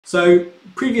So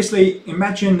previously,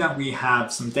 imagine that we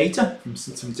have some data from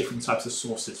some different types of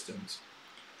source systems.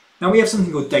 Now we have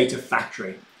something called Data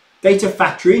Factory. Data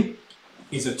Factory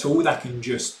is a tool that can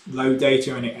just load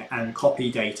data and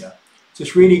copy data. So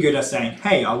it's really good at saying,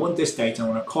 hey, I want this data, I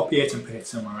want to copy it and put it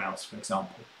somewhere else, for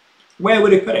example. Where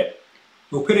would it put it?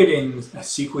 We'll put it in a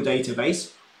SQL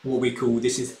database, what we call,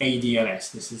 this is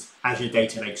ADLS, this is Azure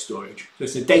Data Lake Storage. So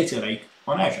it's a data lake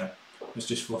on Azure. It's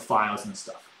just for files and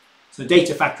stuff. So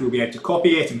Data Factory will be able to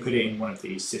copy it and put it in one of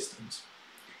these systems.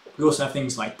 We also have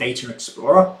things like Data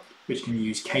Explorer, which can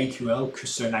use KQL,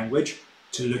 Custom language,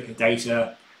 to look at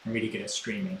data and really get at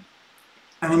streaming.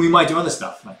 And then we might do other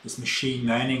stuff like this machine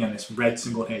learning, and this red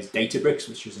symbol here is Databricks,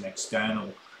 which is an external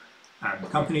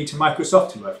company to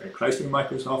Microsoft, who work very closely with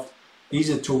Microsoft. These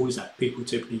are tools that people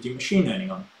typically do machine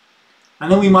learning on.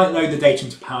 And then we might load the data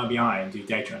into Power BI and do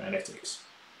data analytics.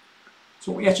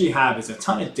 So what we actually have is a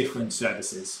ton of different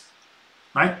services,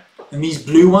 right? And these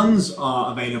blue ones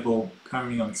are available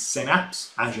currently on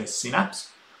Synapse, Azure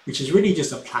Synapse, which is really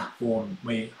just a platform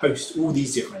where you host all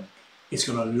these different. It's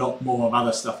got a lot more of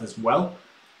other stuff as well,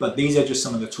 but these are just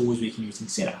some of the tools we can use in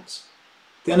Synapse.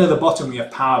 Then at the bottom we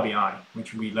have Power BI,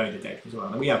 which we load the data as well,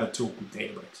 and we have a tool called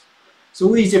Databricks. So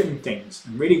all these different things,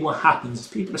 and really what happens is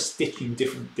people are stitching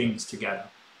different things together.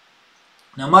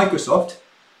 Now Microsoft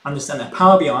understand that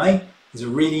Power BI is a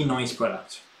really nice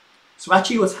product. So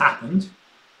actually what's happened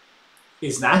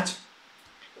is that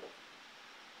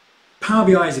Power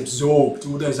BI has absorbed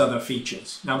all those other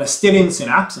features. Now they're still in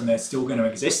Synapse and they're still going to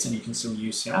exist and you can still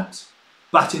use Synapse.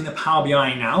 But in the Power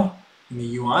BI now, in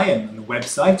the UI and the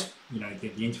website, you know, the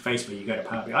interface where you go to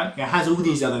Power BI, it has all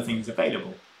these other things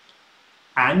available.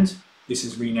 And this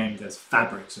is renamed as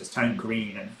Fabric, so it's turned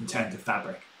green and turned to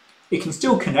Fabric. It can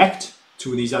still connect to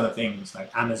all these other things like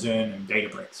Amazon and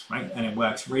Databricks, right? And it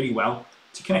works really well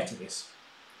to connect to this.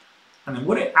 And then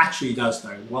what it actually does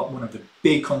though, what one of the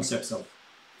big concepts of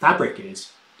Fabric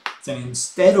is that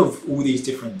instead of all these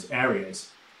different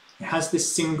areas, it has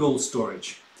this single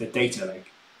storage, the data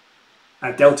lake,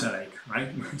 a Delta Lake, right?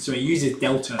 So it uses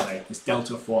Delta Lake, this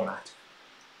Delta format.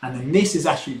 And then this is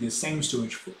actually the same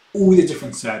storage for all the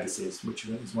different services, which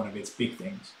is one of its big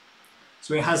things.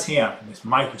 So it has here this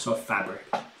Microsoft Fabric.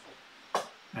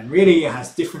 And really it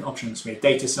has different options. We have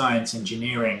data science,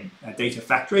 engineering, data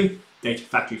factory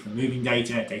for moving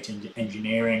data, data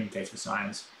engineering, data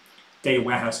science, data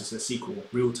warehouses, SQL,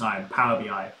 real-time, Power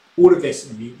BI. All of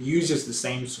this uses the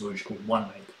same storage called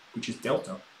OneLake, which is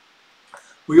Delta.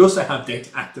 We also have Data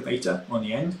Activator on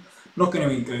the end. I'm not going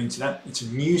to go into that. It's a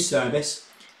new service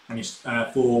and it's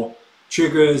for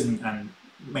triggers and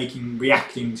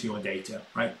reacting to your data,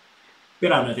 right?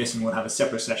 Get out of this and we'll have a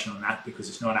separate session on that because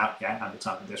it's not out yet at the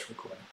time of this recording.